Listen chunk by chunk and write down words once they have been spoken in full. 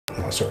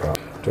Mastercraft.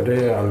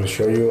 Today I will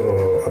show you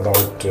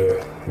about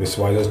this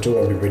Wiser2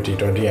 MPPT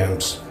 20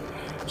 amps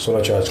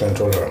solar charge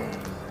controller.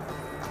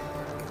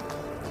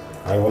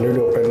 I already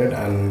opened it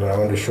and I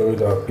want to show you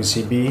the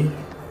PCB,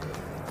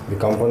 the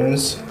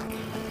components.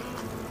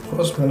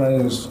 First, when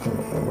I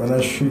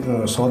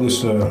saw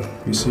this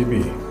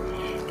PCB,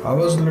 I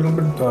was a little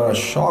bit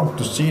shocked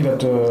to see that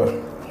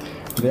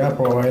they are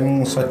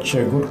providing such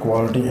a good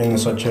quality in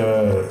such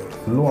a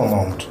low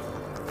amount.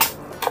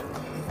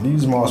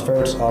 These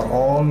MOSFETs are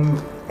all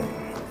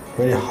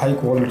very high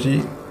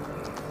quality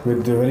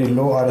with very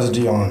low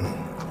RSD on.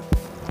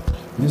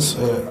 This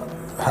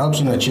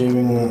helps in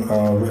achieving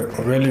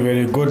really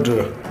very good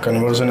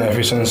conversion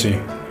efficiency.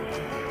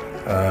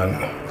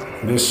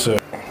 And this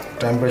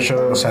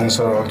temperature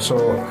sensor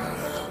also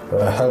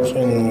helps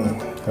in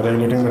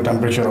regulating the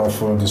temperature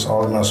of this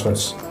all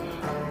MOSFETs,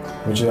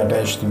 which is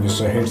attached to this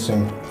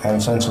heatsink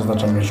and senses the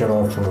temperature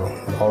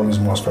of all these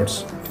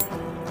MOSFETs.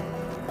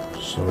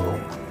 So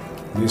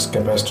these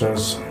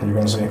capacitors, you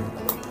can see,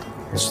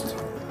 it's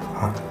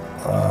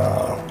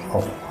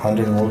of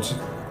 100 volts.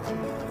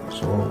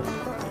 So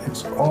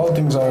it's all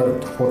things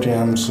are 40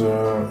 amps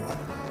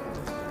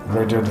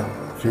rated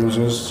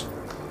fuses.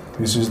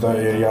 This is the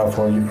area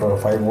for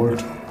 5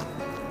 volt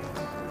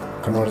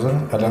converter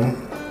LM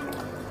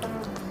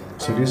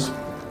series,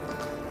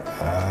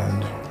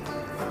 and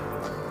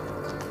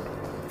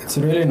it's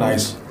really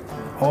nice.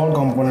 All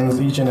components,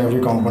 each and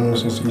every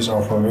component is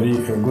of a very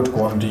good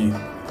quality.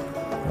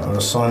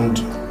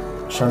 Shunt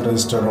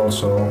resistor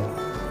also.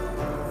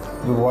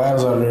 The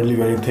wires are really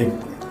very thick.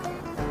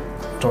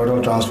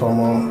 Total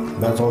transformer,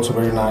 that's also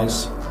very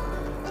nice.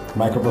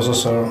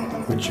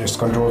 Microprocessor, which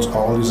controls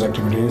all these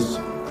activities.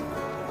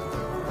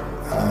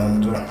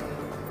 And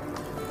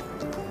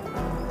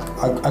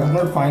I could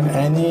not find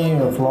any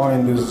flaw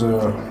in this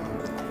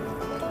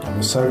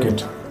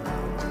circuit.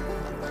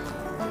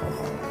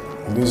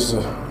 This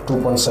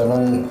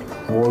 2.7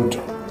 volt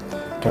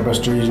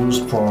capacitor is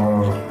used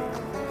for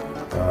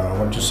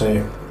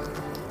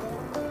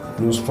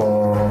used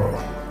for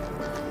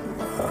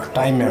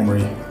time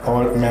memory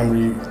or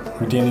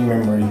retaining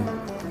memory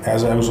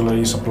as an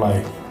auxiliary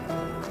supply.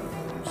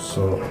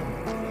 So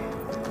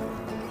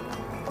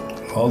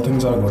all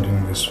things are good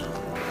in this.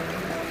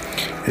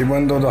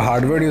 Even though the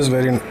hardware is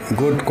very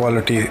good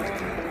quality,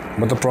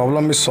 but the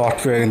problem is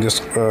software in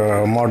this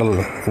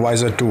model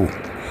Wiser2.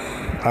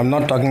 I'm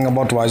not talking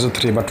about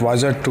Wiser3, but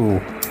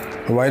Wiser2.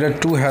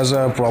 Wiser2 has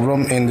a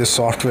problem in this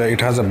software.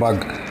 It has a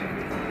bug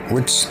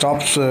which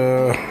stops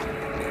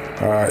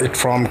it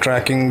from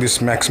tracking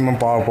this maximum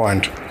power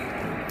point.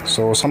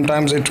 So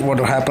sometimes what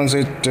happens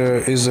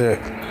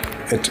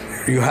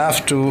you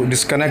have to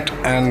disconnect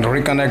and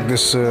reconnect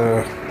this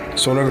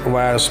solar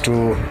wires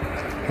to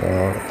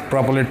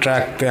properly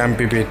track the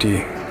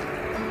MPPT,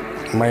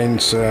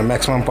 means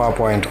maximum power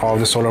point of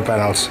the solar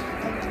panels.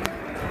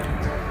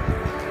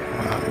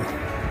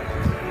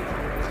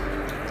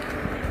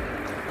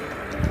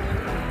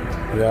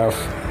 We have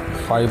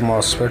 4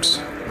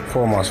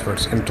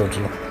 MOSFETs in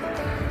total.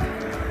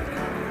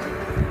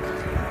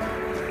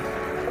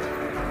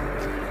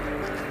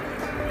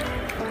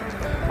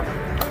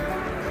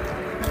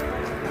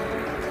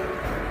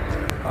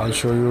 I'll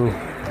show you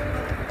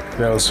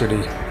the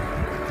LCD.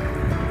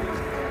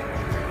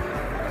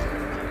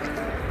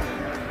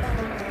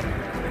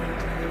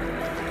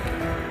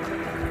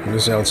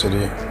 This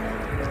LCD.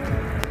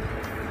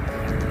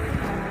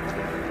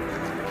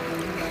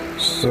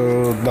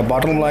 So the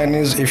bottom line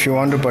is, if you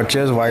want to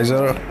purchase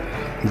Wiser,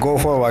 go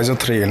for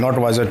Wiser3, not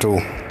Wiser2.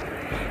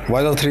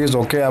 Wiser3 is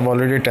okay. I've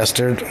already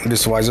tested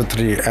this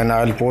Wiser3 and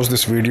I'll post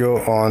this video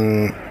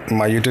on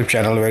my YouTube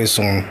channel very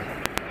soon.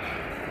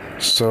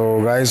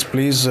 So guys,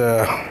 please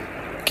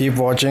keep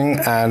watching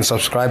and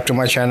subscribe to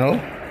my channel.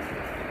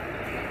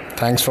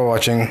 Thanks for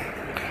watching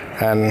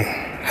and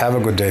have a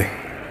good day.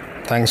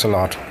 Thanks a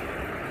lot.